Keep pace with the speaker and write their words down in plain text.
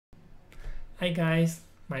Hi guys,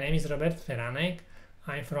 my name is Robert Feranek.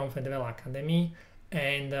 I'm from FEDEVEL Academy,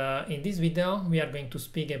 and in this video we are going to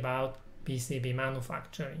speak about PCB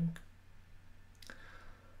manufacturing.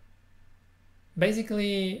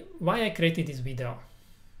 Basically, why I created this video?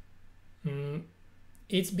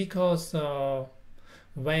 It's because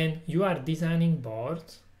when you are designing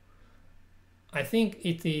boards, I think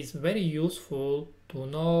it is very useful to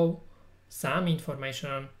know some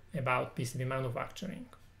information about PCB manufacturing.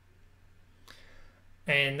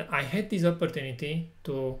 And I had this opportunity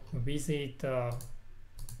to visit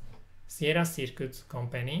Sierra Circuits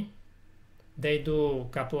company. They do a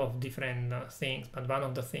couple of different things, but one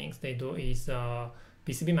of the things they do is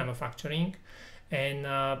PCB manufacturing.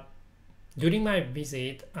 And during my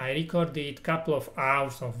visit, I recorded a couple of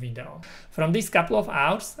hours of video. From these couple of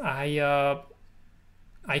hours, I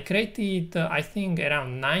created, I think,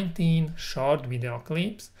 around 19 short video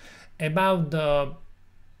clips about the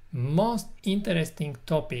most interesting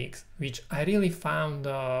topics which I really found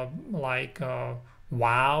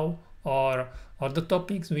wow, or the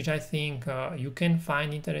topics which I think you can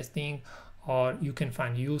find interesting or you can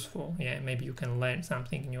find useful. Yeah, maybe you can learn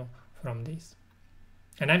something new from this.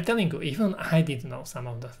 And I'm telling you, even I didn't know some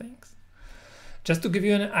of the things. Just to give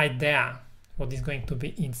you an idea what is going to be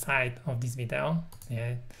inside of this video,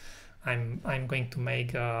 yeah, I'm going to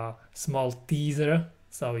make a small teaser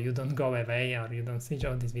so you don't go away or you don't switch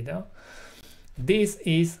off this video. This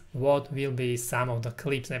is what will be some of the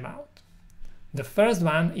clips about. The first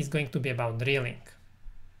one is going to be about drilling.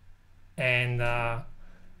 And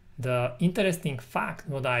the interesting fact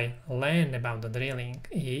what I learned about the drilling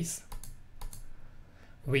is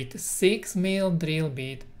with 6mm drill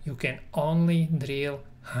bit you can only drill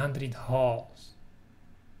 100 holes.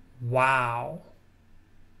 Wow!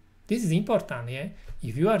 This is important, yeah?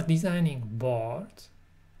 If you are designing boards,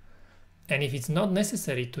 and if it's not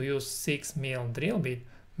necessary to use 6mm drill bit,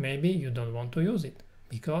 maybe you don't want to use it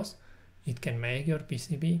because it can make your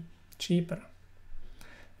PCB cheaper.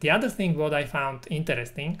 The other thing what I found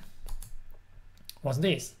interesting was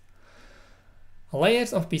this.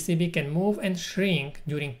 Layers of PCB can move and shrink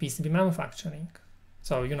during PCB manufacturing.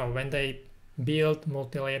 So, you know, when they build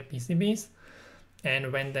multi-layer PCBs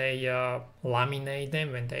and when they laminate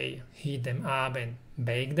them, when they heat them up and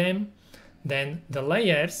bake them, then the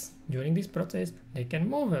layers during this process, they can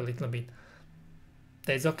move a little bit.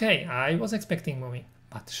 That's okay, I was expecting moving,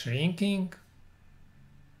 but shrinking,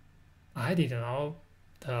 I didn't know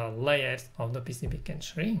the layers of the PCB can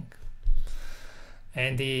shrink.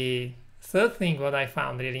 And the third thing what I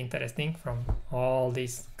found really interesting from all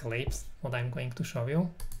these clips, what I'm going to show you,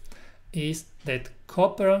 is that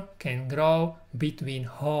copper can grow between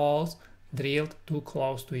holes drilled too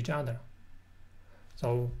close to each other.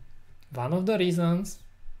 So one of the reasons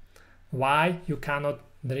why you cannot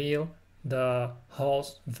drill the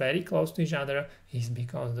holes very close to each other is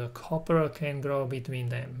because the copper can grow between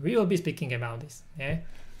them. We will be speaking about this, yeah?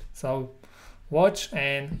 So watch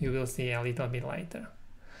and you will see a little bit later.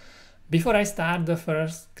 Before I start the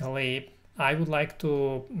first clip, I would like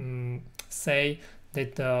to say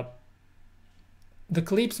that the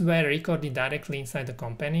clips were recorded directly inside the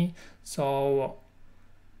company, so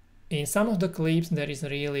in some of the clips there is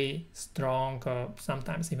really strong,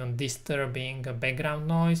 sometimes even disturbing background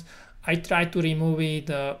noise. I tried to remove it,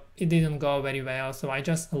 it didn't go very well, so I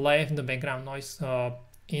just left the background noise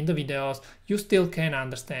in the videos. You still can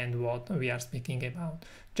understand what we are speaking about.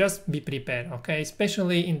 Just be prepared, okay?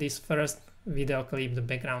 Especially in this first video clip, the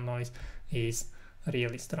background noise is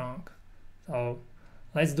really strong. So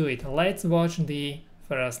let's do it. Let's watch the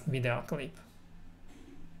first video clip.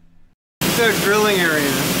 It's a drilling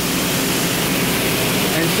area.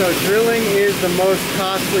 And so drilling is the most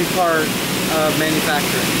costly part of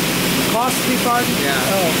manufacturing. Costly part? Yeah.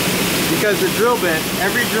 Oh. Because the drill bit,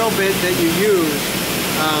 every drill bit that you use,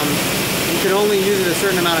 you can only use it a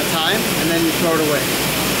certain amount of time and then you throw it away.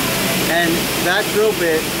 And that drill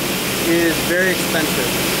bit is very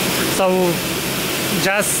expensive. So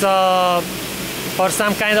just for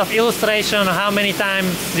some kind of illustration, how many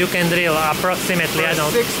times you can drill approximately? For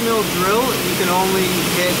a 6mm drill, you can only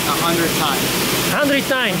hit 100 times. 100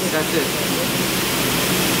 times? That's it.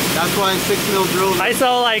 That's why 6mm drills... I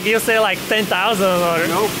saw like you say like 10,000 or...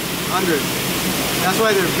 Nope, 100. That's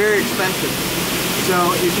why they're very expensive. So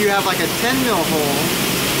if you have like a 10mm hole,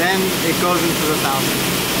 then it goes into the thousands.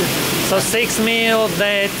 So 6mm,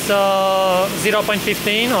 that's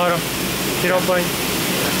 0.15 or 0.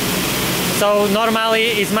 So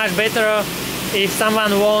normally it's much better if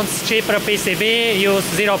someone wants cheaper PCB, use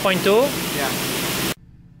 0.2. Yeah.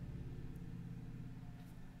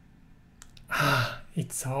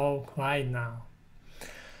 It's so quiet now.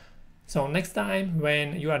 So next time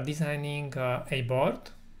when you are designing a board,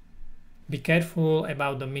 be careful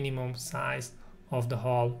about the minimum size of the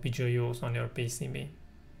hole which you use on your PCB.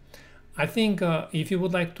 I think if you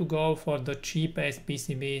would like to go for the cheapest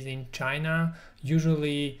PCBs in China,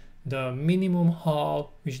 usually the minimum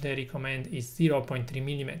hole which they recommend is 0.3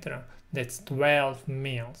 millimeter. That's 12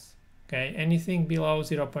 mils. Okay, anything below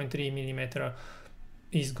 0.3 millimeter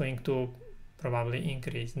is going to probably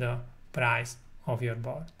increase the price of your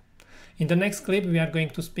board. In the next clip, we are going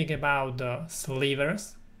to speak about the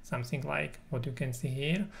slivers, something like what you can see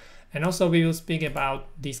here. And also we will speak about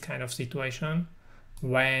this kind of situation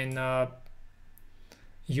when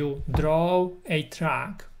you draw a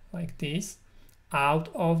track like this out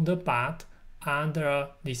of the path under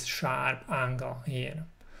this sharp angle here.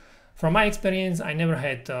 From my experience, I never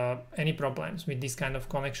had any problems with this kind of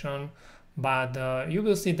connection, but you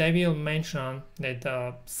will see they will mention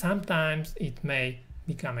that sometimes it may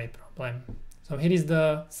become a problem. So here is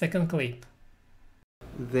the second clip.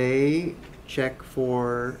 They check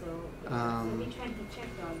for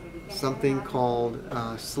something called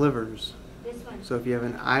slivers. So if you have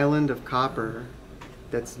an island of copper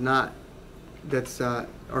or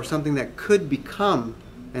something that could become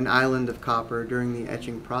an island of copper during the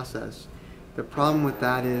etching process, the problem with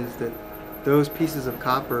that is that those pieces of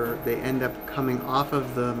copper, they end up coming off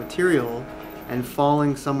of the material and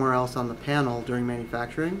falling somewhere else on the panel during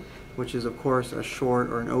manufacturing, which is of course a short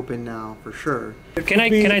or an open now for sure. Can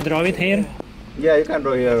I draw it here? Yeah, you can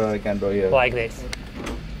draw here or you can draw here. Like this.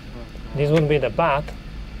 This would be the path,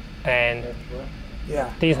 and this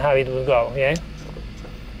is how it will go, yeah?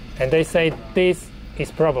 And they say this is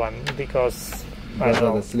problem because of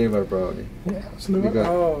the sliver probably. Yeah. Because,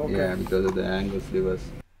 okay. Yeah, because of the angle slivers.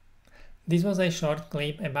 This was a short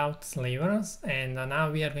clip about slivers, and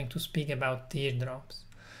now we are going to speak about teardrops.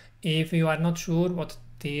 If you are not sure what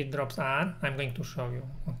teardrops are, I'm going to show you,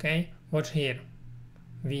 okay? Watch here,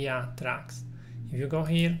 via tracks. If you go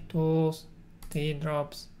here, tools,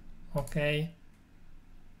 teardrops, okay?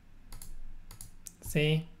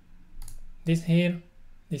 See, this here,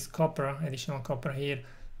 this copper, additional copper here,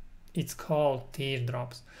 it's called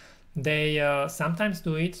teardrops. They sometimes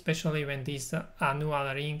do it, especially when this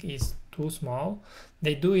annual ring is too small.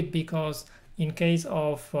 They do it because in case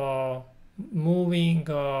of moving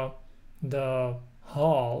the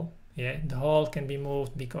hole, yeah, the hole can be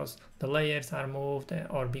moved because the layers are moved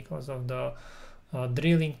or because of the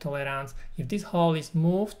drilling tolerance. If this hole is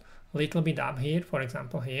moved a little bit up here, for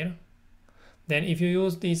example here, then if you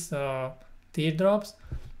use these teardrops,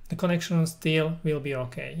 the connection still will be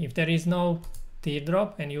okay. If there is no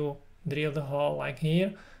teardrop and you drill the hole like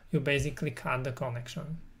here, you basically cut the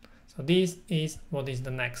connection. So this is what is the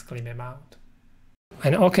next clip about.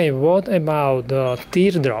 And okay, what about the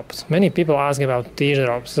teardrops? Many people ask about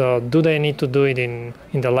teardrops. Do they need to do it in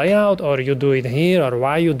the layout, or you do it here, or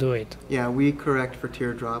why you do it? Yeah, we correct for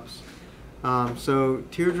teardrops. So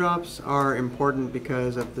teardrops are important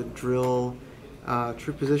because of the drill,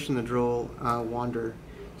 true position the drill wander.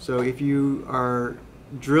 So if you are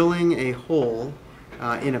drilling a hole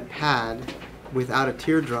in a pad without a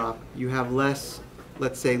teardrop, you have less,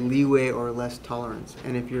 let's say, leeway or less tolerance.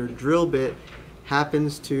 And if your drill bit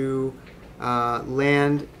happens to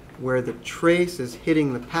land where the trace is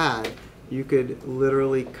hitting the pad, you could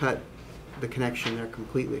literally cut the connection there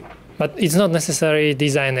completely. But it's not necessary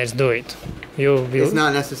designers do it. It's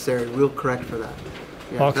not necessary. We'll correct for that.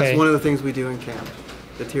 Yeah, okay. That's one of the things we do in camp,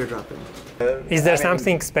 the teardropping. Is there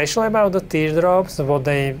something special about the teardrops? What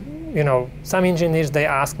they, some engineers, they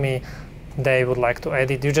ask me, they would like to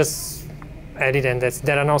edit. You just edit, and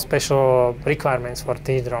there are no special requirements for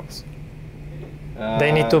teardrops.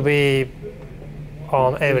 They need to be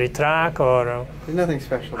on every track, or there's nothing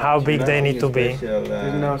special. How big they need to be?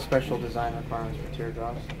 There's no special design requirements for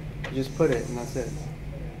teardrops. You just put it and that's it.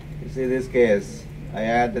 You see this case, I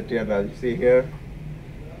add the teardrops. You see here,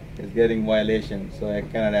 it's getting violation, so I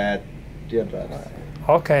cannot add teardrops.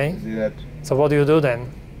 Okay. You see that? So what do you do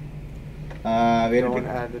then? We don't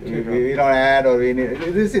add the teardrop. We don't add, or we need.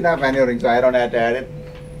 This is enough annual, so I don't have to add it.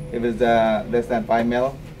 If it's less than 5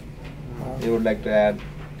 mil, you would like to add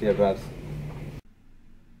teardrops.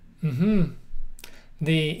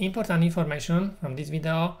 The important information from this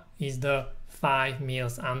video is the 5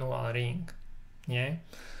 mils annual ring. Yeah.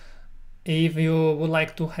 If you would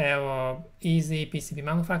like to have easy PCB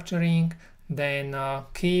manufacturing, then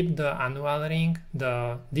keep the annual ring,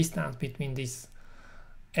 the distance between this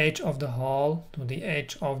edge of the hole to the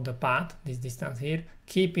edge of the path, this distance here,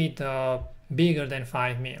 keep it bigger than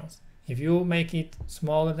 5 mils. If you make it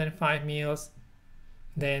smaller than 5 mils,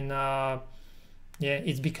 then yeah,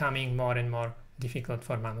 it's becoming more and more difficult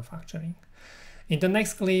for manufacturing. In the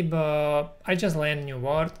next clip, I just learned a new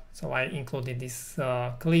word, so I included this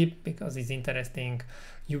clip because it's interesting.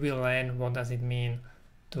 You will learn what does it mean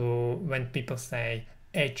to when people say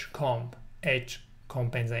edge comp, edge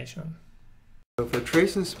compensation. So for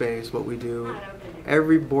trace and space, what we do,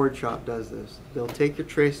 every board shop does this. They'll take your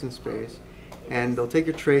trace and space, and they'll take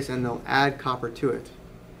your trace and they'll add copper to it.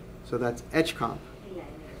 So that's etch comp.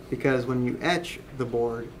 Because when you etch the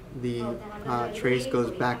board, the trace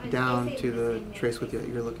goes back down to the trace width that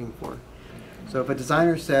you're looking for. So if a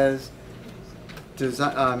designer says,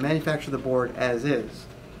 manufacture the board as is,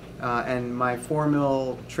 and my 4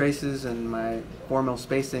 mil traces and my 4 mil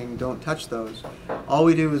spacing don't touch those, all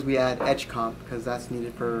we do is we add etch comp because that's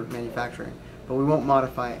needed for manufacturing. But we won't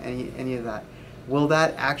modify any of that. Will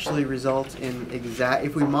that actually result in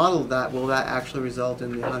if we modeled that, will that actually result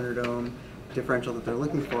in the 100 ohm differential that they're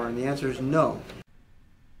looking for? And the answer is no.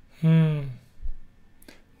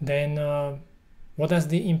 Then what does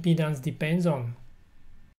the impedance depends on?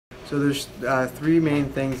 So there's 3 main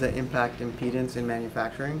things that impact impedance in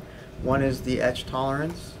manufacturing. 1 is the etch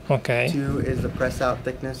tolerance. Okay. 2 is the press out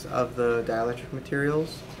thickness of the dielectric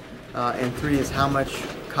materials. And 3 is how much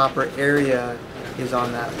copper area is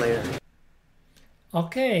on that layer.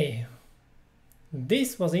 Okay,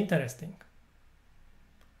 this was interesting.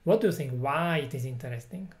 What do you think? Why it is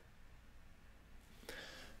interesting?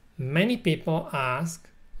 Many people ask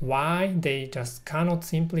why they just cannot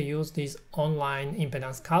simply use this online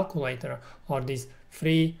impedance calculator or this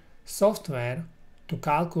free software to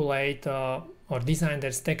calculate or design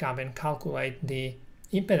their stack up and calculate the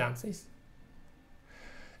impedances.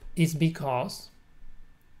 It's because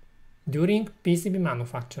during PCB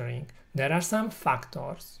manufacturing there are some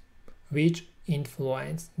factors which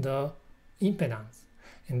influence the impedance,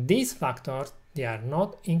 and these factors, they are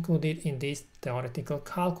not included in these theoretical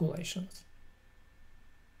calculations.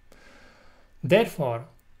 Therefore,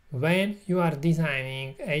 when you are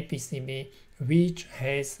designing a PCB which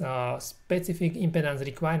has specific impedance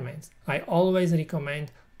requirements, I always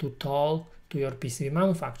recommend to talk to your PCB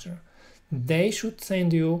manufacturer. They should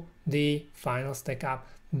send you the final stack up.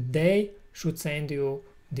 They should send you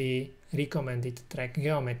the recommended track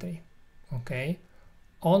geometry. Okay,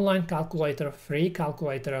 online calculator, free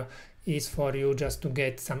calculator is for you just to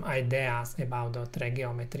get some ideas about the track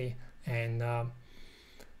geometry and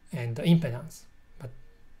the impedance, but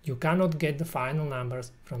you cannot get the final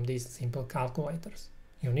numbers from these simple calculators.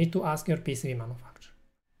 You need to ask your PCB manufacturer.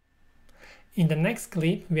 In the next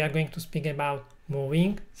clip, we are going to speak about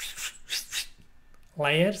moving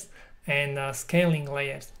layers and scaling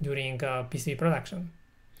layers during PCB production.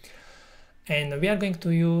 And we are going to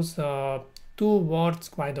use 2 words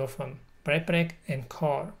quite often, prepreg and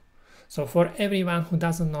core. So for everyone who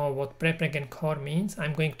doesn't know what prepreg and core means,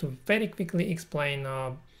 I'm going to very quickly explain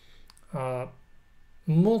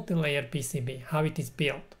multi-layer PCB, how it is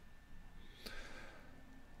built.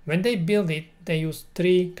 When they build it, they use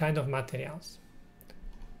 3 kind of materials.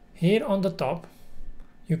 Here on the top,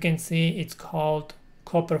 you can see it's called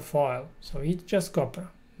copper foil, so it's just copper.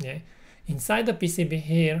 Yeah. Inside the PCB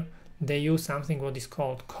here, they use something what is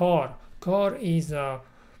called core. Core is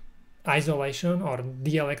isolation or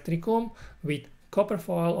dielectricum with copper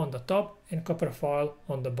foil on the top and copper foil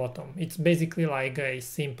on the bottom. It's basically like a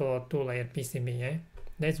simple 2-layer PCB. Yeah?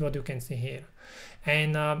 That's what you can see here.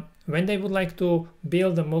 And when they would like to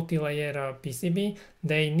build a multi-layer PCB,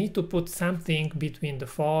 they need to put something between the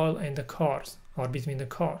foil and the cores, or between the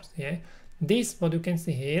cores. Yeah? This, what you can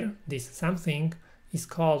see here, this something is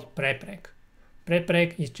called prepreg.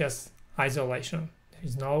 Prepreg is just isolation. There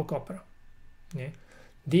is no copper. Yeah?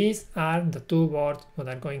 These are the 2 words that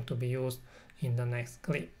are going to be used in the next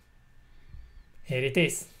clip. Here it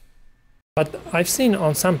is. But I've seen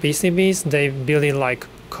on some PCBs they build it like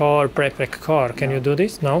core, prepreg, core. Can you do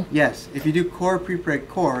this? No? Yes. If you do core, prepreg,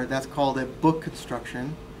 core, that's called a book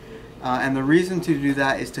construction. And the reason to do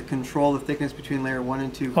that is to control the thickness between layer 1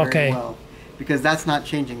 and 2 very well. Because that's not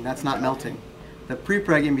changing, that's not melting. The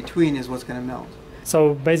prepreg in between is what's going to melt.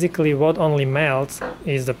 So basically what only melts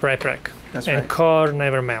is the prepreg. That's and right. core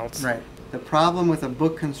never melts. Right. The problem with a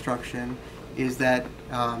book construction is that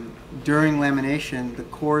during lamination, the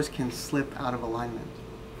cores can slip out of alignment.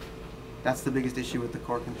 That's the biggest issue with the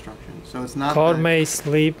core construction. So it's not core may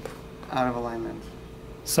slip out of alignment.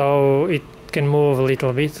 So it can move a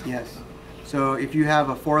little bit. Yes. So if you have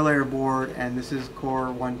a 4-layer board and this is core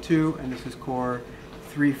 1-2 and this is core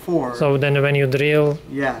 3-4. So then when you drill.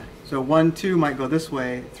 Yeah. So 1-2 might go this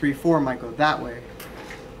way, 3-4 might go that way.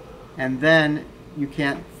 And then you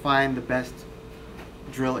can't find the best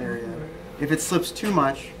drill area. If it slips too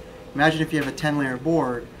much, imagine if you have a 10-layer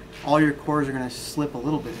board, all your cores are going to slip a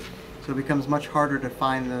little bit. So it becomes much harder to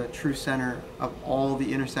find the true center of all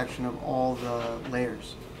the intersection of all the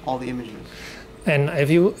layers, all the images. And if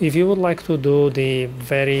you would like to do the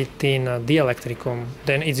very thin dielectricum,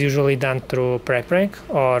 then it's usually done through prepreg,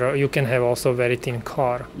 or you can have also very thin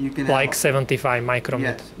core, You can like 75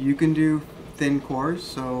 micrometer. Yes, you can do thin cores.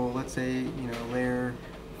 So let's say layer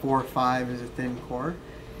 4 or 5 is a thin core.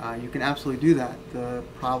 You can absolutely do that. The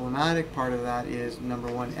problematic part of that is,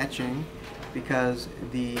 number one, etching, because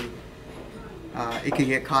it could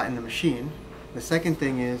get caught in the machine. The second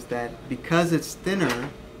thing is that because it's thinner,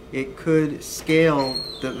 it could scale,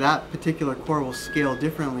 that particular core will scale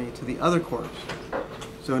differently to the other cores.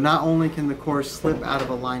 So not only can the cores slip out of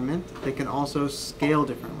alignment, they can also scale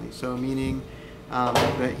differently. So meaning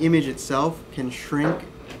the image itself can shrink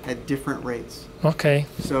at different rates. Okay.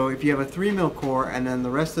 So if you have a 3 mil core and then the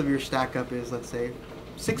rest of your stack up is, let's say,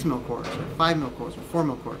 6 mil cores or 5 mil cores or 4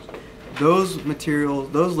 mil cores, those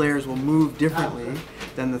materials, those layers will move differently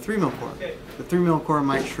than the 3 mil core. The 3 mil core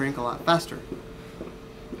might shrink a lot faster.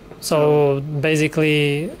 So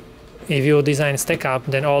basically, if you design stack up,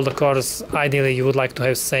 then all the cores, ideally you would like to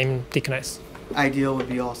have same thickness. Ideal would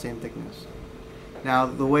be all same thickness. Now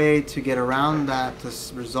the way to get around that, to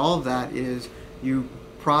resolve that, is you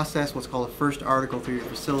process what's called a first article through your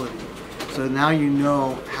facility. So now you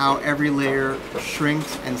know how every layer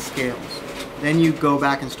shrinks and scales. Then you go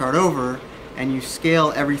back and start over and you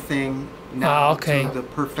scale everything now to the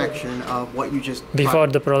perfection of what you just before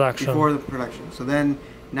the production. Before the production. So then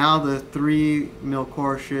now the 3 mil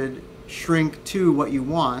core should shrink to what you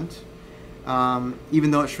want.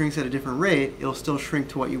 Even though it shrinks at a different rate, it'll still shrink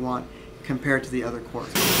to what you want compared to the other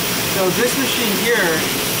cores. So this machine here,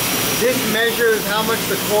 this measures how much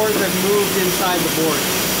the cores have moved inside the board.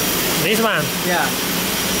 This one? Yeah.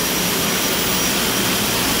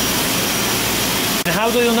 And how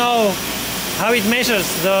do you know how it measures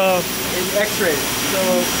the... It x-rays. So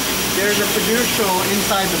there's a fiducial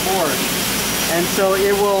inside the board. And so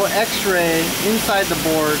it will x-ray inside the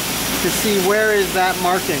board to see where is that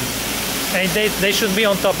marking. And they should be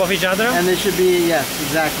on top of each other? And they should be, yes,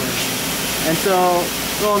 exactly. And so,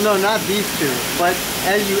 well, no, not these two, but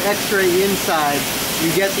as you x-ray inside, you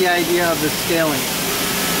get the idea of the scaling,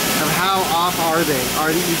 of how off are they,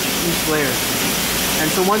 each layer. And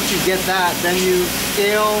so once you get that, then you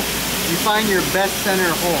scale, you find your best center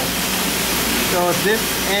hole. So if this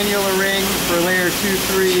annular ring for layer 2,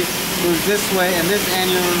 3 moves this way, and this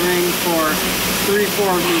annular ring for 3, 4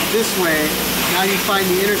 moves this way, now you find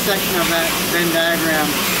the intersection of that Venn diagram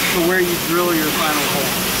to where you drill your final hole.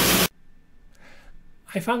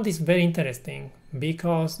 I found this very interesting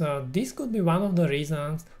because this could be one of the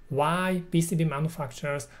reasons why PCB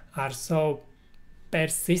manufacturers are so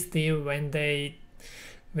persistent when they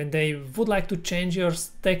would like to change your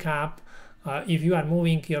stack up if you are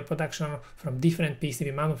moving your production from different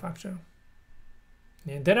PCB manufacturer.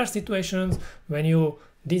 And there are situations when you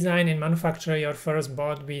design and manufacture your first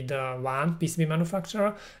board with one PCB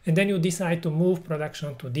manufacturer, and then you decide to move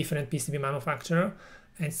production to different PCB manufacturer,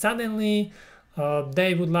 and suddenly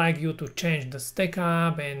they would like you to change the stack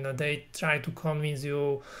up, and they try to convince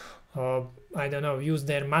you, I don't know, use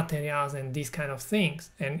their materials and these kind of things,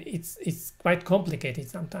 and it's quite complicated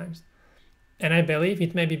sometimes. And I believe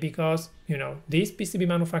it may be because, this PCB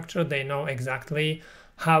manufacturer, they know exactly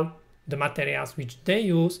how the materials which they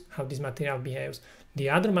use, how this material behaves. The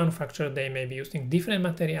other manufacturer, they may be using different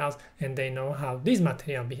materials and they know how this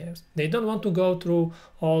material behaves. They don't want to go through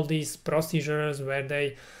all these procedures where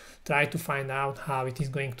they try to find out how it is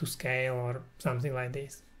going to scale or something like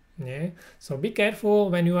this. Yeah. So be careful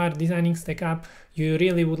when you are designing stack up. You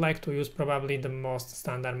really would like to use probably the most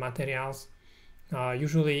standard materials.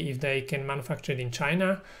 Usually if they can manufacture it in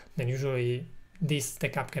China, then usually this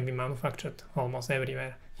stack up can be manufactured almost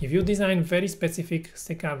everywhere. If you design very specific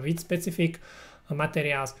stack up with specific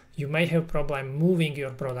materials, you may have problem moving your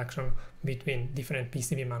production between different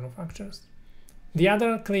PCB manufacturers. The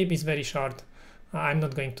other clip is very short. I'm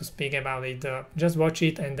not going to speak about it. Just watch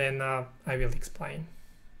it and then I will explain.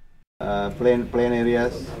 Plain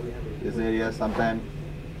areas, this area sometimes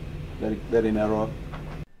very narrow.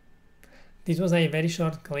 This was a very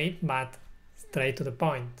short clip, but straight to the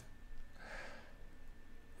point.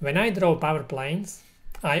 When I draw power planes,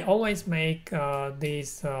 I always make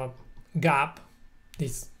this gap,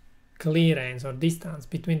 this clearance or distance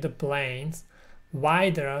between the planes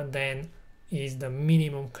wider than is the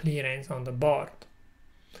minimum clearance on the board.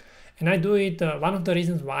 And I do it, one of the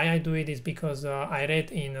reasons why I do it is because I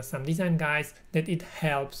read in some design guides that it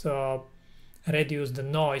helps reduce the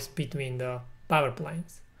noise between the power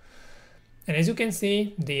planes. And as you can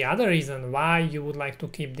see, the other reason why you would like to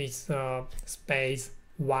keep this space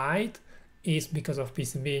wide is because of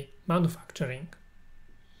PCB manufacturing.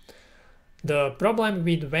 The problem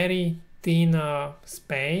with very thin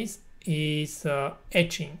space is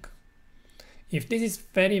etching. If this is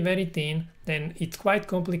very, very thin, then it's quite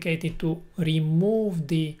complicated to remove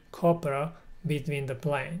the copper between the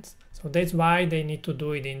planes. So that's why they need to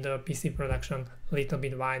do it in the PC production a little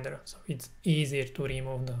bit wider, so it's easier to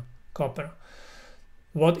remove the copper.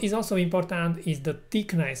 What is also important is the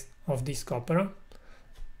thickness of this copper.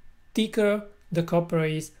 Thicker the copper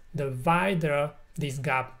is, the wider this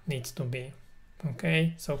gap needs to be.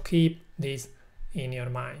 Okay, so keep this in your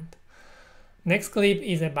mind. Next clip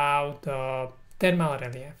is about thermal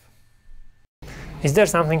relief. Is there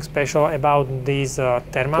something special about this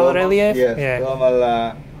thermal relief? Yes, yeah.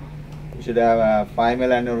 thermal, you should have a 5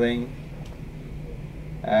 mm annual ring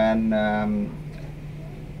and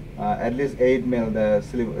at least 8 mm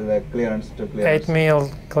the clearance to clearance. 8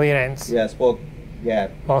 mm clearance. Yeah, spoke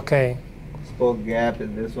gap. Okay. Spoke gap,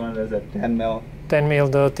 this one is a 10 mm. 10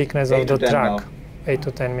 mm the thickness of the track. 8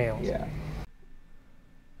 to 10 mm. Yeah.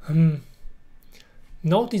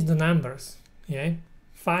 Notice the numbers. Yeah,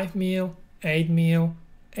 5 mm, 8 mm,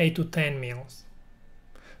 8 to 10 mm.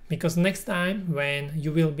 Because next time when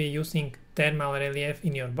you will be using thermal relief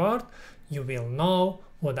in your board, you will know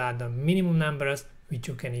what are the minimum numbers which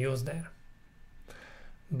you can use there.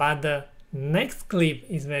 But the next clip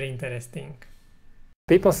is very interesting.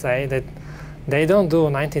 People say that they don't do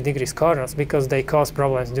 90 degrees corners because they cause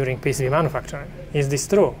problems during PCB manufacturing. Is this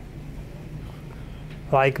true?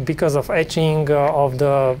 Like because of etching of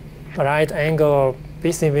the right angle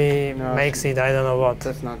PCB makes it, I don't know what.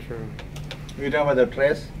 That's not true. You talking about the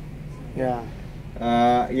trace? Yeah.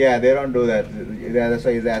 Yeah, they don't do that. That's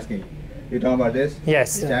why he's asking. You talking about this?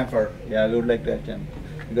 Yes. Chamfer. Yeah, we would like to have chamfer.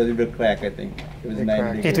 Because it will crack, I think. It was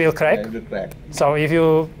 90 degrees. It will crack? Yeah, it will crack. So if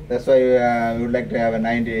you... That's why we would like to have a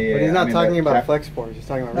 90... But he's not talking about flex boards, he's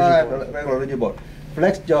talking about rigid boards. Regular rigid board.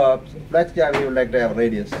 Flex job, we would like to have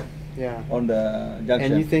radius. Yeah. On the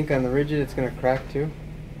junction. And you think on the rigid it's going to crack too?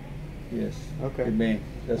 Yes. Okay. It may.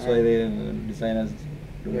 That's why the designers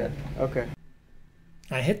do that. Okay.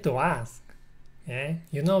 I had to ask. Yeah,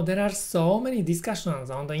 you know, there are so many discussions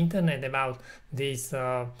on the internet about this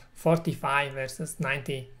 45 versus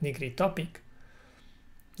 90 degree topic.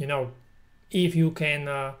 You know, if you can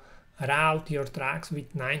route your tracks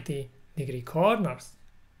with 90 degree corners,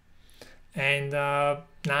 and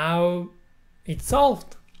now it's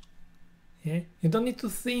solved. Yeah? You don't need to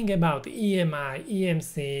think about EMI,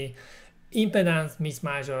 EMC, impedance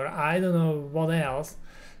mismeasure, I don't know what else.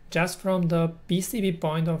 Just from the PCB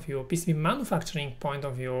point of view, PCB manufacturing point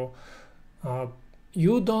of view,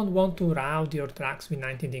 you don't want to route your tracks with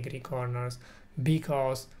 90 degree corners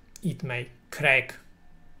because it may crack.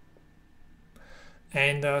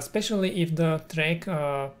 And especially if the track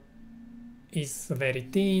is very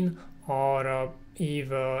thin, or if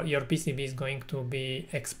your PCB is going to be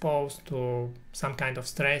exposed to some kind of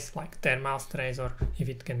stress, like thermal stress, or if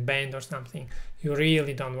it can bend or something, you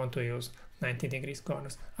really don't want to use 90 degrees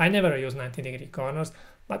corners. I never use 90 degree corners,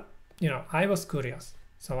 but you know, I was curious,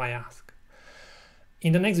 so I asked.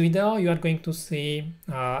 In the next video, you are going to see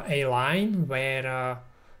a line where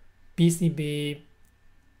PCB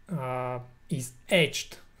is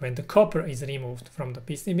etched when the copper is removed from the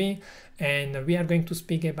PCB, and we are going to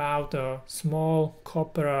speak about small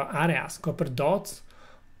copper areas, copper dots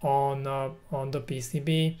on the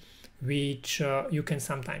PCB, which you can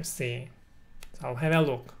sometimes see. So have a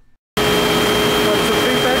look. What's the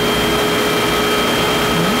feedback?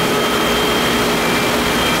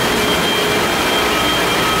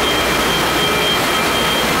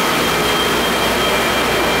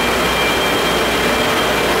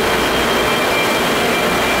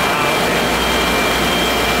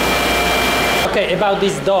 Okay, about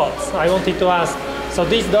these dots, I wanted to ask. So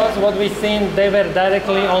these dots, what we seen, they were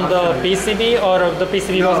directly on the PCB, or the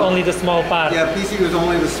PCB was only the small part? Yeah, PCB was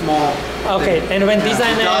only the small. Okay, thing. and when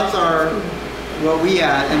designing... The dots are what we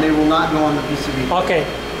add, and they will not go on the PCB. Okay,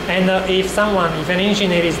 and if an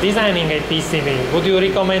engineer is designing a PCB, would you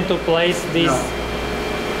recommend to place this? No.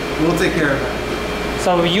 We'll take care of that.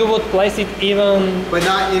 So you would place it even... But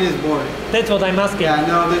not in his board. That's what I'm asking. Yeah,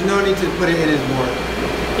 no, there's no need to put it in his board.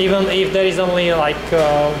 Even if there is only like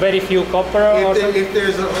very few copper?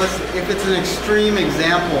 If it's an extreme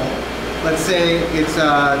example, let's say it's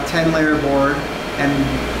a 10-layer board and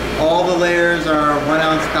all the layers are 1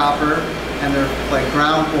 ounce copper and they're like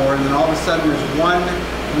ground floor, and then all of a sudden there's one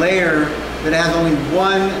layer that has only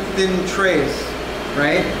one thin trace,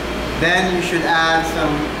 right? Then you should add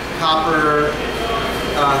some copper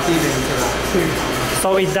thieving to that.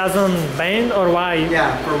 So it doesn't bend, or why?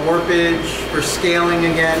 Yeah, for warpage, for scaling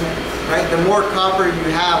again, right? The more copper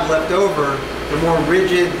you have left over, the more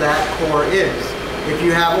rigid that core is. If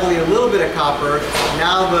you have only a little bit of copper,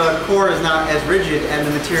 now the core is not as rigid and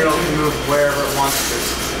the material can move wherever it wants to.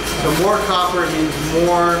 So more copper means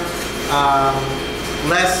more,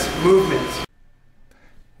 less movement.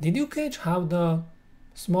 Did you catch how the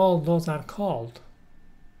small dots are called?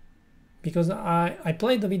 Because I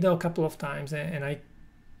played the video a couple of times and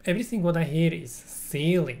everything what I hear is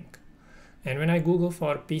sealing. And when I Google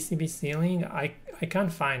for PCB sealing, I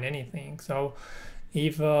can't find anything. So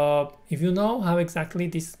if you know how exactly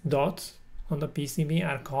these dots on the PCB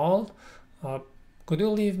are called, could you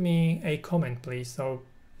leave me a comment, please? So,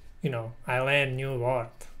 I learn new word.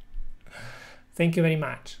 Thank you very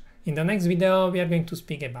much. In the next video, we are going to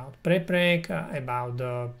speak about prepreg, about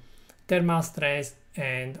the thermal stress,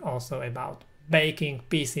 and also about baking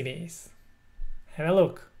PCBs. Have a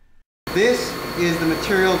look. This is the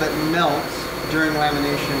material that melts during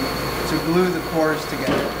lamination to glue the cores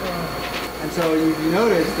together. And so you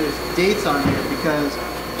notice there's dates on here because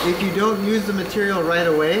if you don't use the material right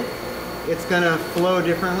away, it's gonna flow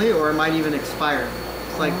differently or it might even expire.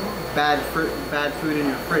 It's like bad food in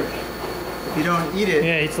your fridge. If you don't eat it,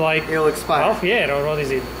 it's like it'll expire. Half year, or what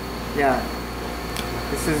is it? Yeah.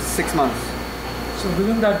 This is 6 months. So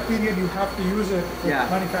within that period, you have to use it for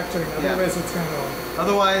manufacturing. Otherwise, it's kind of...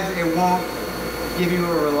 Otherwise, it won't give you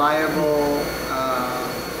a reliable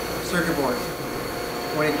circuit board.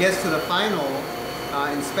 When it gets to the final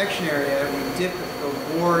inspection area, we dip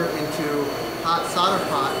the board into hot solder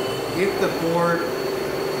pot. If the board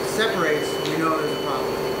separates, we know there's a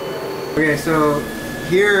problem. Okay, so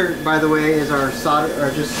here, by the way, is our solder,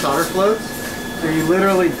 or just solder floats. So you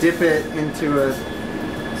literally dip it into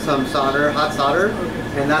some solder, hot solder,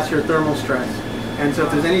 and that's your thermal stress. And so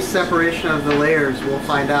if there's any separation of the layers, we'll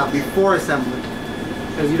find out before assembly.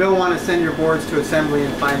 Because you don't want to send your boards to assembly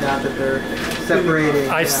and find out that they're separating.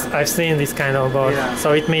 I've seen this kind of board,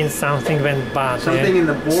 so it means something went bad. Something in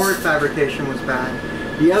the board fabrication was bad.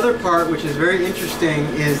 The other part, which is very interesting,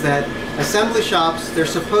 is that assembly shops, they're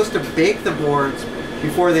supposed to bake the boards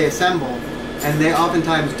before they assemble, and they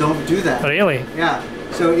oftentimes don't do that. Really? Yeah.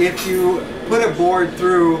 So if you put a board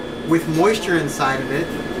through with moisture inside of it,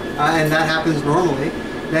 and that happens normally,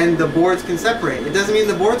 then the boards can separate. It doesn't mean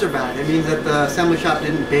the boards are bad. It means that the assembly shop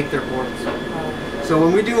didn't bake their boards. So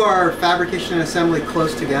when we do our fabrication and assembly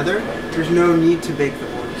close together, there's no need to bake the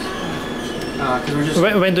boards. We're just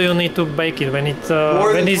when do you need to bake it? When it's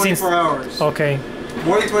more than 24 hours. Okay.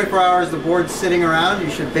 More than 24 hours, the board's sitting around.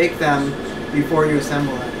 You should bake them before you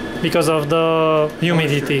assemble it. Because of the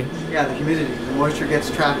humidity. Moisture. Yeah, the humidity. The moisture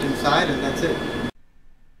gets trapped inside, and that's it.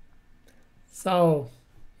 So,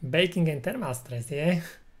 baking and thermal stress, yeah?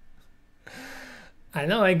 I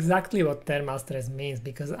know exactly what thermal stress means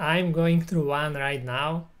because I'm going through one right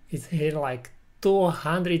now. It's here like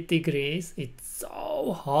 200 degrees. It's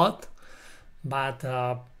so hot, but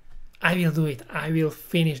I will do it. I will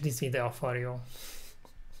finish this video for you.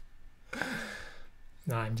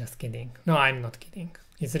 No, I'm just kidding. No, I'm not kidding.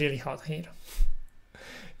 It's really hot here.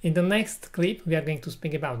 In the next clip, we are going to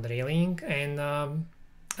speak about drilling, and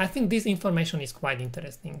I think this information is quite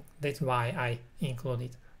interesting. That's why I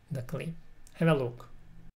included the clip. Have a look.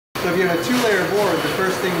 So if you have a two-layer board, the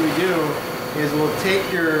first thing we do is we'll take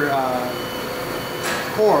your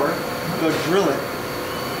core, go drill it,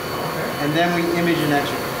 and then we image and etch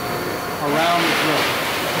it around the drill.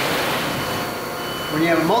 When you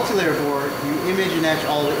have a multi-layer board, you image and etch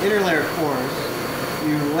all the inner layer cores,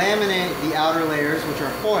 you laminate the outer layers, which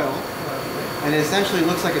are foil, and it essentially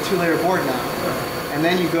looks like a two-layer board now. And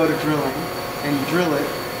then you go to drilling, and you drill it,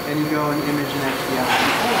 and you go and image and etch the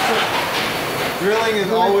outside. Drilling is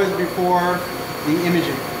always before the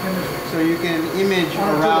imaging. So you can image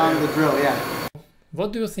around the drill, yeah.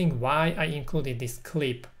 What do you think why I included this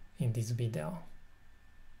clip in this video?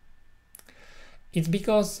 It's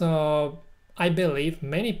because I believe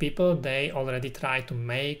many people, they already try to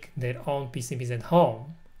make their own PCBs at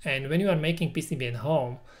home. And when you are making PCB at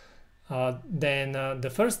home, then the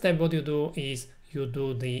first step what you do is you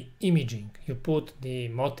do the imaging. You put the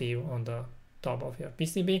motif on the top of your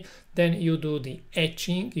PCB, then you do the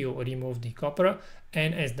etching, you remove the copper,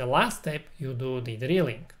 and as the last step you do the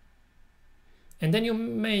drilling. And then you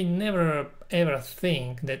may never ever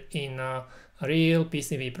think that in a real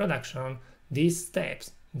PCB production these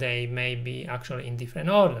steps, they may be actually in different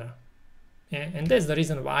order. Yeah? And that's the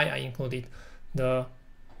reason why I included the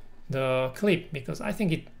clip, because I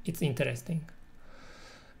think it's interesting.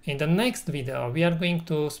 In the next video we are going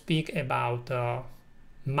to speak about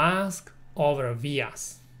mask over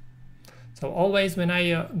vias. So always when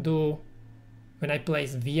I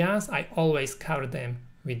place vias, I always cover them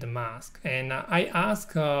with the mask. And I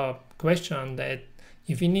ask a question that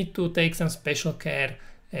if you need to take some special care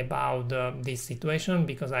about this situation,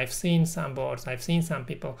 because I've seen some boards, I've seen some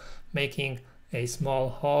people making a small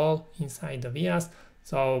hole inside the vias.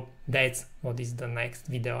 So that's what is the next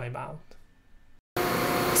video about.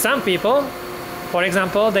 Some people, for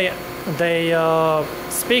example, they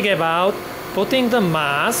speak about putting the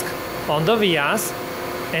mask on the vias,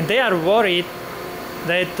 and they are worried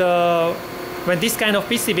that when this kind of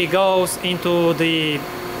PCB goes into the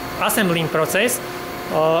assembling process,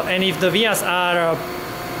 and if the vias are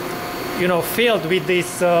filled with this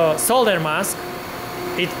solder mask,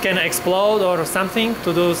 it can explode or something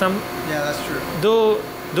to do some. Yeah, that's true.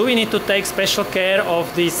 Do we need to take special care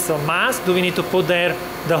of this mask? Do we need to put there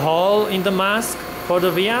the hole in the mask for the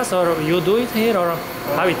vias, or you do it here, or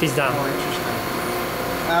how it is done? Oh, interesting.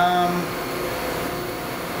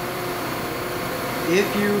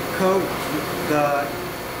 If you coat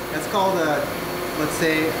that's called let's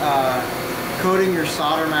say coating your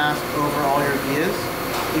solder mask over all your vias.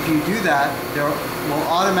 If you do that, there will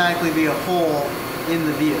automatically be a hole in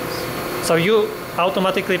the vias. So you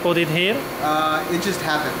automatically put it here? It just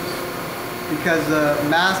happens because the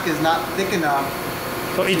mask is not thick enough.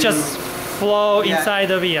 So it just flow inside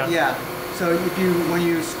the via. Yeah. So when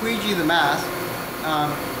you squeegee the mask,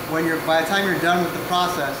 by the time you're done with the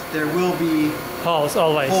process, there will be holes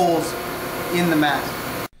always. Holes in the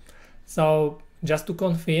mask. So just to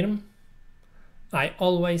confirm, I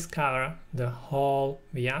always cover the whole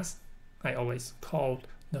vias. I always coat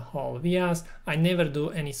the whole vias. I never do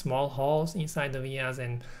any small holes inside the vias,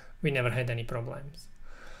 and we never had any problems.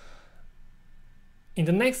 In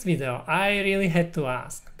the next video, I really had to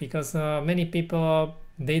ask, because many people,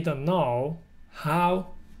 they don't know how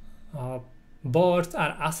boards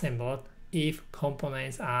are assembled if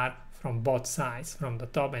components are from both sides, from the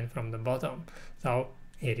top and from the bottom. So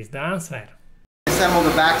here is the answer. Assemble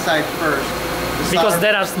the backside first. Because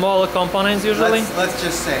there are smaller components usually? Let's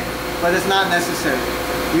just say, but it's not necessary.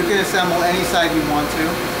 You can assemble any side you want to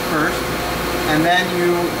first, and then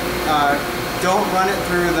you don't run it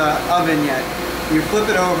through the oven yet. You flip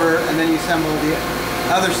it over, and then you assemble the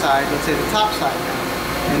other side, let's say the top side now,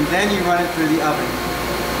 and then you run it through the oven.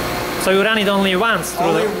 So you run it only once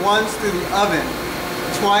through once through the oven,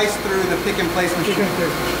 twice through the pick and place machine.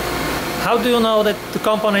 How do you know that the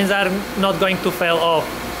components are not going to fall off?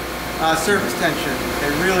 Surface tension. They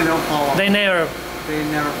really don't fall off. They never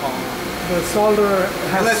fall off. The solder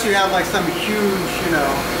unless you have like some huge,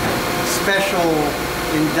 special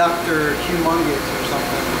inductor, humongous or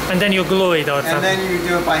something. And then you glue it or something. And then you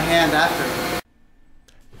do it by hand after.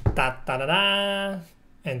 Ta-da-da-da!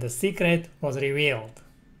 And the secret was revealed.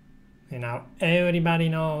 And now everybody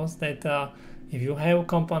knows that if you have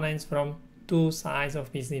components from two sides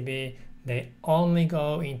of PCB, they only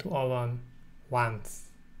go into oven once.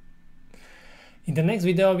 In the next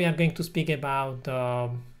video, we are going to speak about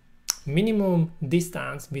minimum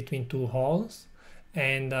distance between two holes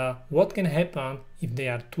and what can happen if they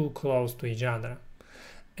are too close to each other.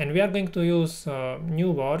 And we are going to use a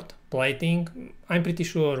new word, plating. I'm pretty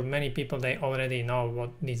sure many people, they already know what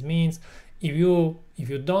this means. If you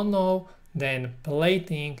don't know, then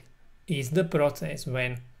plating is the process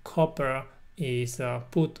when copper is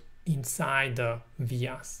put inside the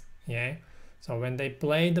vias. Yeah. So when they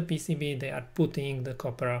plate the PCB, they are putting the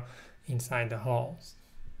copper inside the holes.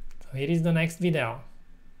 So here is the next video.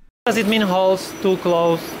 Does it mean holes too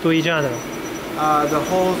close to each other? The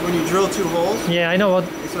holes, when you drill two holes? Yeah, I know what.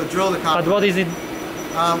 So drill the copper. But what is it?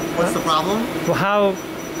 What's the problem? Well,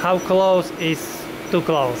 how close is too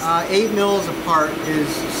close? 8 mils apart is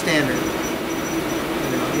standard.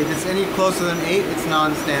 If it's any closer than 8, it's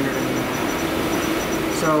non-standard anymore.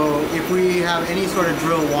 So if we have any sort of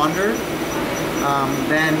drill wander,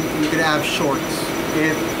 then you could have shorts.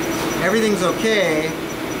 If everything's okay,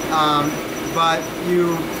 but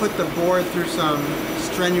you put the board through some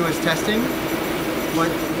strenuous testing,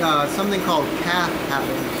 something called calf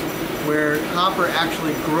happens, where copper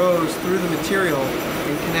actually grows through the material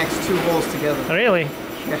and connects two holes together. Really?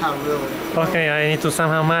 Yeah, really. Okay, I need to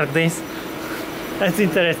somehow mark this. That's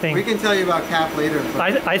interesting. We can tell you about calf later.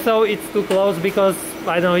 I thought it's too close because,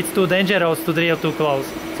 I don't know, it's too dangerous to drill too close.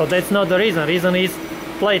 So that's not the reason. Reason is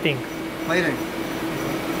plating. Plating.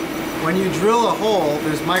 When you drill a hole,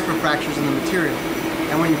 there's microfractures in the material.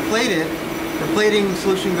 And when you plate it, the plating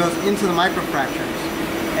solution goes into the microfractures.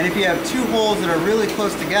 And if you have two holes that are really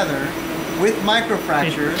close together with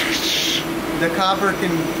microfractures, the copper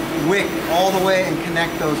can wick all the way and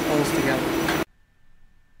connect those holes together.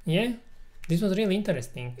 Yeah, this was really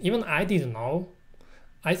interesting. Even I didn't know.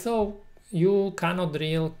 I thought you cannot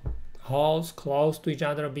drill holes close to each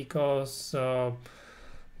other because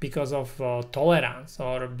of tolerance,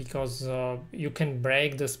 or because you can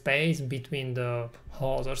break the space between the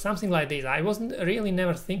holes or something like this. I wasn't really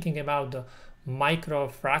never thinking about the micro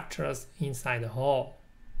fractures inside the hole.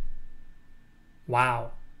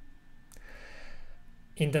 Wow.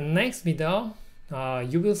 In the next video,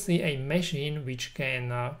 you will see a machine which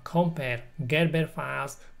can compare Gerber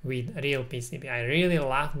files with real PCB. I really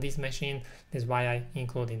love this machine, that's why I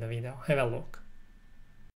include in the video. Have a look.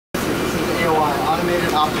 This is AOI,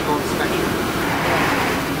 Automated Optical Inspection.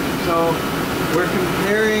 So we're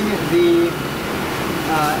comparing the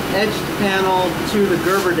edged panel to the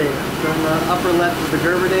Gerber data. So in the upper left is the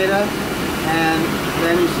Gerber data, and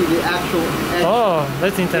then you see the actual edge. Oh,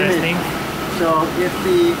 that's interesting. Image. So if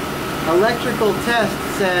the electrical test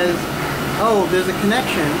says, oh, there's a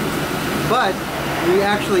connection, but we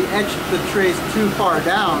actually etched the trace too far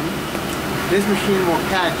down, this machine will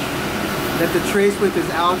catch that the trace width is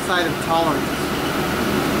outside of tolerance.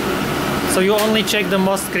 So you only check the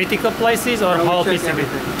most critical places, or whole PCB?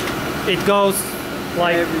 Everything. It goes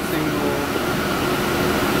like every single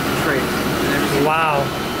trace. Every single wow,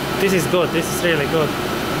 this is good. This is really good.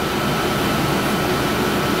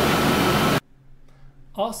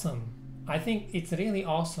 Awesome. I think it's really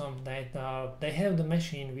awesome that they have the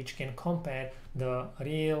machine which can compare the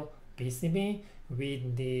real PCB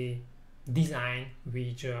with the design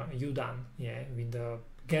which you done, yeah, with the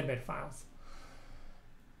Gerber files.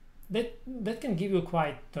 That can give you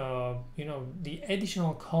quite you know, the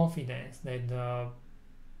additional confidence that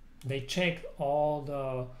they check all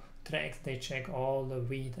the tracks, they check all the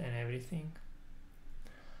width and everything.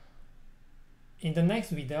 In the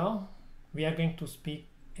next video, we are going to speak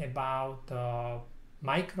about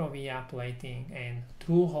micro via plating and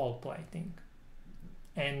through hole plating.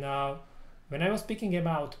 And when I was speaking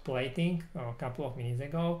about plating a couple of minutes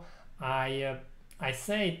ago, I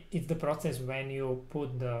said it's the process when you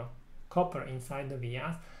put the copper inside the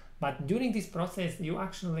vias, but during this process you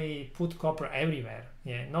actually put copper everywhere,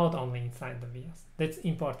 yeah, not only inside the vias. That's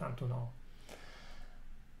important to know.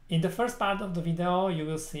 In the first part of the video, you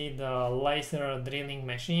will see the laser drilling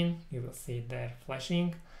machine. You will see it there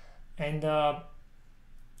flashing. And I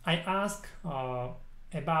asked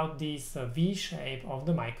about this V shape of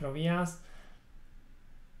the micro vias.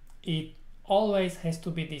 It always has to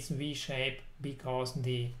be this V shape because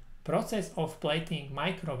the process of plating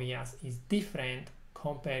micro vias is different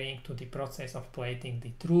comparing to the process of plating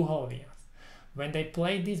the through hole vias. When they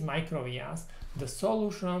plate these micro vias, the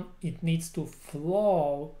solution, it needs to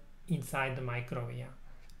flow inside the micro via.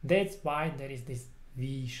 That's why there is this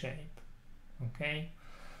V shape. Okay,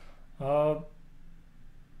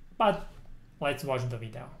 but let's watch the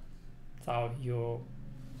video so you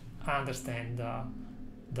understand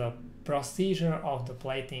the procedure of the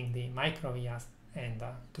plating the micro vias and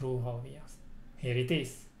the through hole vias. Here it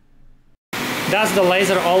is. Does the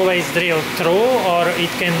laser always drill through, or it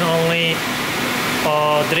can only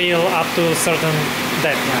drill up to a certain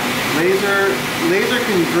depth? Yeah. Laser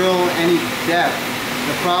can drill any depth.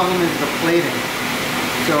 The problem is the plating.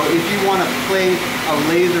 So if you want to plate a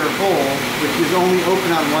laser hole, which is only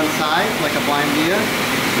open on one side, like a blind via,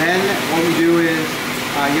 then what we do is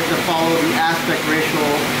you have to follow the aspect ratio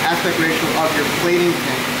of your plating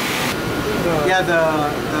tank. The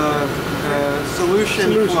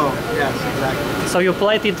solution flow. Yes, exactly. So you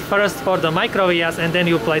plate it first for the micro vias and then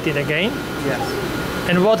you plate it again? Yes.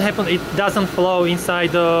 And what happened? It doesn't flow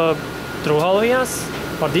inside the through hole vias?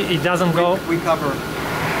 Or it doesn't go? We cover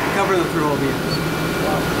the through hole vias.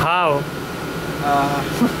 How?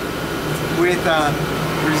 With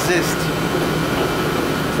resist.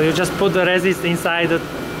 So you just put the resist inside the...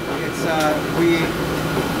 It's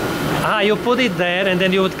you put it there and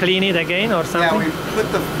then you would clean it again or something? Yeah, we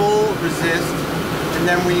put the full resist and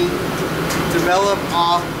then we develop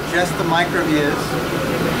off just the micro vias.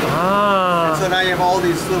 And so now you have all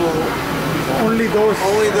these little... Only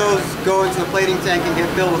those go into the plating tank and get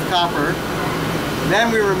filled with copper.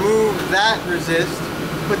 Then we remove that resist,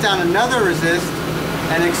 put down another resist,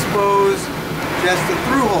 and expose just the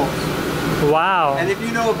through holes. Wow. And if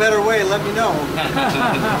you know a better way, let me know.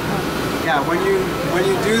 Yeah, when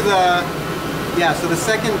you do the... Yeah, so the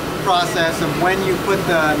second process of when you put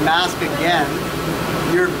the mask again,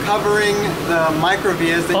 you're covering the micro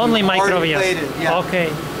vias that only you've micro already vias. plated. Yeah.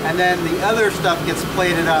 Okay. And then the other stuff gets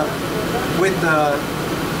plated up with the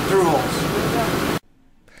through holes.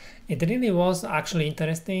 It really was actually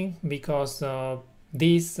interesting because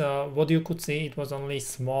this, what you could see, it was only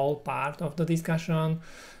small part of the discussion.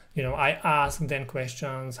 You know, I asked them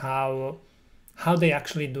questions how how they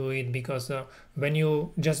actually do it, because when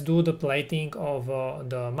you just do the plating of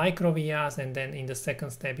the micro vias, and then in the second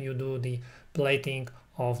step you do the plating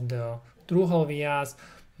of the through hole vias,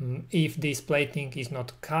 if this plating is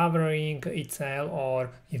not covering itself, or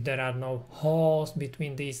if there are no holes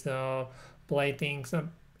between these platings,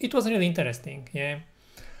 it was really interesting, yeah.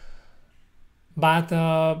 But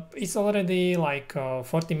it's already like a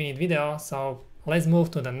 40-minute video, so let's move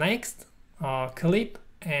to the next clip,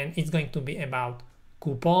 and it's going to be about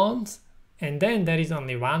coupons, and then there is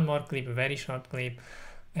only one more clip, a very short clip,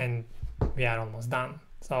 and we are almost done.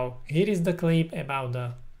 So here is the clip about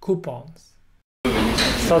the coupons.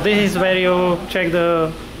 So this is where you check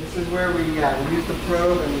the... This is where we use the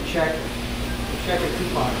probe and we check a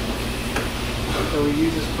coupon. So we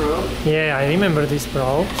use this probe. Yeah, I remember this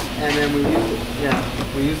probe. And then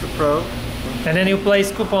we use the probe. And then you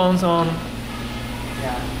place coupons on...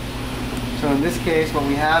 Yeah. So in this case, what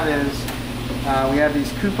we have is, we have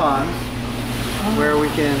these coupons where we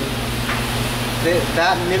can,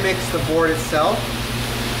 that mimics the board itself.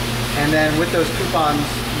 And then with those coupons,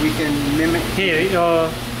 we can mimic. Here,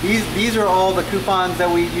 these are all the coupons that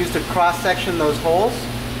we use to cross-section those holes.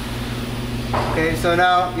 Okay, so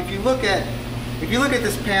now if you look at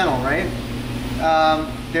this panel, right?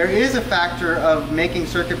 There is a factor of making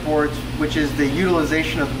circuit boards, which is the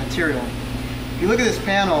utilization of the material. If you look at this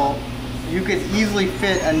panel, you could easily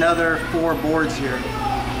fit another 4 boards here,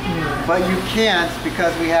 but you can't,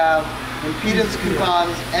 because we have impedance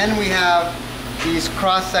coupons and we have these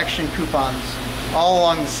cross-section coupons all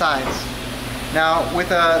along the sides. Now, with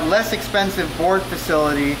a less expensive board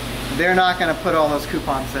facility, they're not going to put all those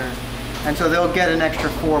coupons there, and so they'll get an extra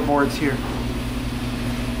 4 boards here.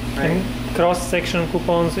 Right? Cross-section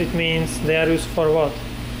coupons, it means they are used for what?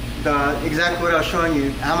 Exactly what I was showing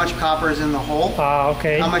you. How much copper is in the hole? Ah,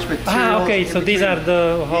 okay. How much material? Okay. So these are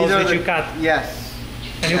the holes which you cut. Yes.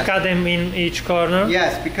 And you cut them in each corner.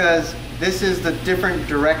 Yes, because this is the different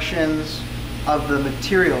directions of the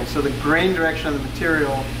material. So the grain direction of the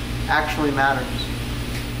material actually matters.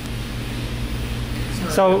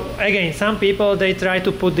 So again, some people, they try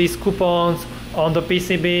to put these coupons on the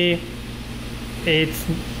PCB. It's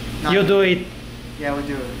you do it. Yeah, we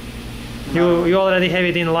do it. You already have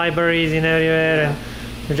it in libraries in everywhere, and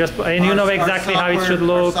you just you know exactly how it should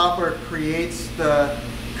look. Our software creates the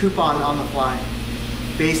coupon on the fly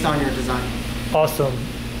based on your design. Awesome.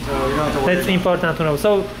 So you don't have to worry. That's important to know.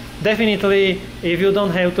 So definitely, if you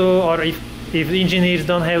don't have to, or if engineers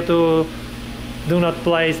don't have to, do not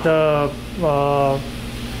place the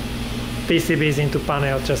PCBs into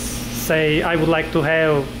panel. Just say, I would like to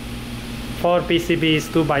have 4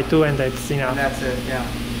 PCBs 2x2, and that's enough. And that's it, yeah.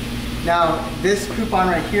 Now, this coupon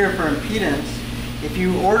right here for impedance, if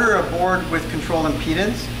you order a board with controlled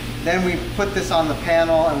impedance, then we put this on the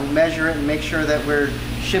panel and we measure it and make sure that we're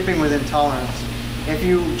shipping within tolerance. If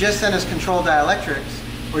you just send us controlled dielectrics,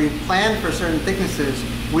 or you plan for certain thicknesses,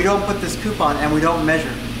 we don't put this coupon and we don't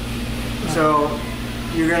measure. So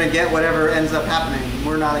you're going to get whatever ends up happening.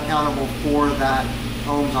 We're not accountable for that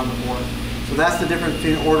ohms on the board. So that's the difference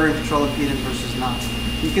between ordering controlled impedance versus not.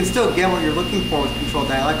 You can still get what you're looking for with controlled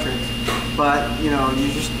dielectrics, but you're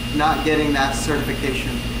just not getting that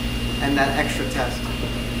certification and that extra test.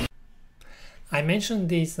 I mentioned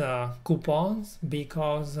these coupons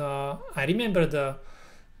because I remember the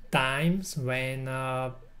times when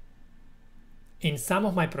in some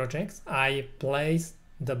of my projects I placed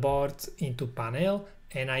the boards into panel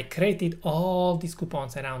and I created all these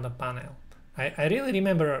coupons around the panel. I really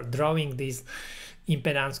remember drawing these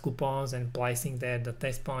impedance coupons and placing there the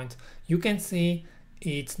test points. You can see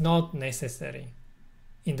it's not necessary.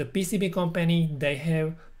 In the PCB company, they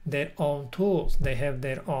have their own tools. They have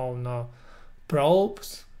their own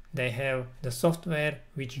probes. They have the software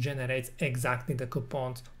which generates exactly the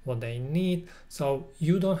coupons what they need. So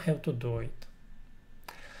you don't have to do it.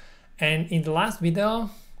 And in the last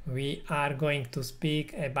video, we are going to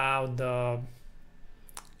speak about the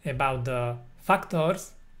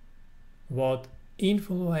factors what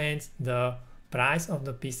influence the price of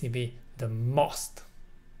the PCB the most.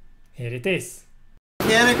 Here it is.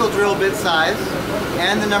 Mechanical drill bit size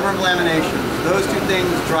and the number of laminations. Those 2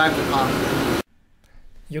 things drive the cost.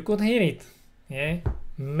 You could hear it, yeah?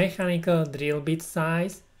 Mechanical drill bit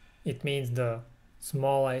size, it means the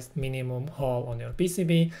smallest minimum hole on your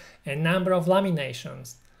PCB, and number of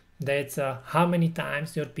laminations. That's how many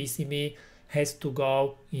times your PCB has to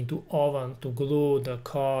go into oven to glue the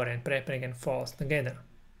core and prepreg and false together.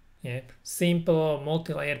 Yeah, simple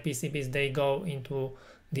multi-layer PCBs, they go into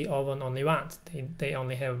the oven only once. They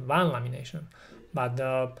only have 1 lamination. But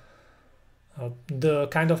the the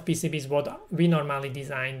kind of PCBs what we normally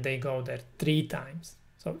design, they go there 3 times.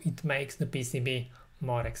 So it makes the PCB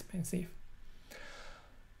more expensive.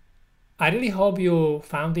 I really hope you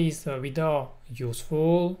found this video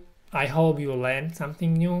useful. I hope you learned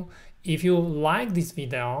something new. If you like this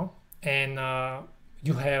video and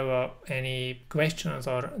you have any questions,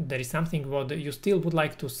 or there is something what you still would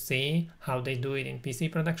like to see how they do it in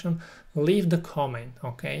PC production, leave the comment,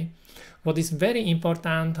 okay? What is very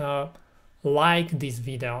important, like this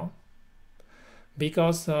video,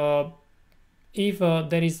 because if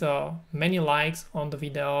there is many likes on the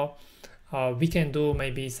video, we can do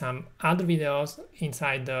maybe some other videos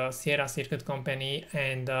inside the Sierra Circuit Company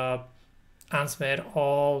and answer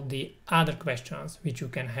all the other questions which you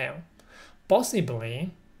can have.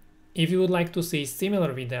 Possibly, if you would like to see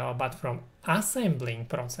similar video but from assembling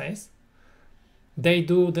process, they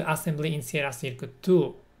do the assembly in Sierra Circuit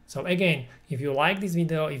too. So again, if you like this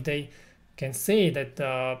video, if they can see that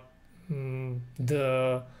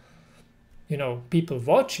the people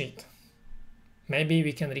watch it, maybe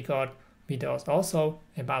we can record videos also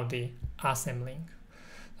about the assembling.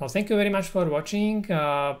 So thank you very much for watching.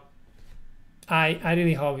 I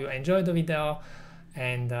really hope you enjoyed the video,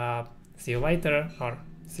 and see you later, or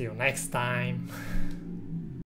see you next time.